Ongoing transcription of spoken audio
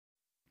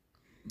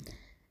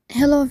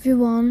Hello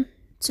everyone,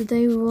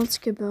 today we will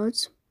talk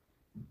about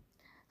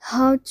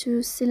how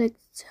to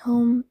select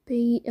home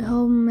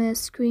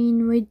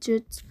screen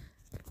widget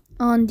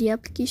on the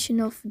application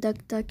of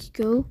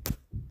DuckDuckGo.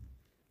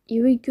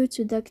 You will go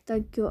to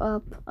DuckDuckGo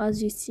app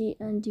as you see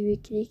and you will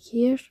click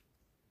here.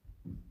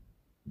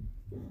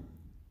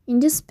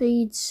 In this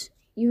page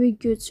you will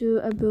go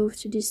to above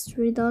to these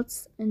three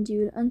dots and you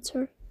will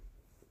enter.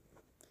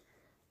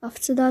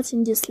 After that,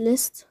 in this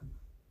list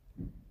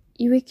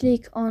you will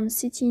click on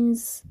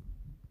settings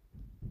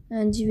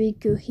and you will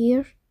go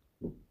here.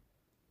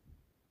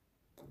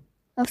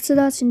 After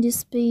that, in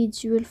this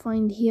page you will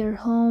find here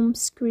home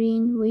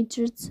screen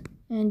widget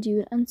and you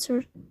will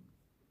enter.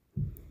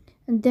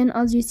 And then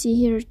as you see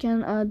here, you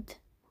can add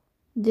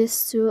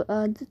this to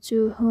add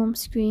to home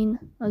screen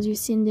as you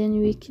see, and then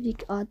you will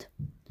click add.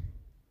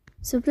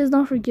 So please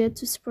don't forget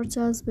to support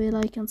us by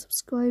like and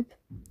subscribe.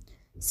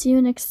 See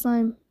you next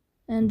time,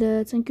 and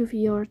thank you for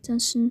your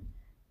attention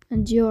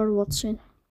and your watching.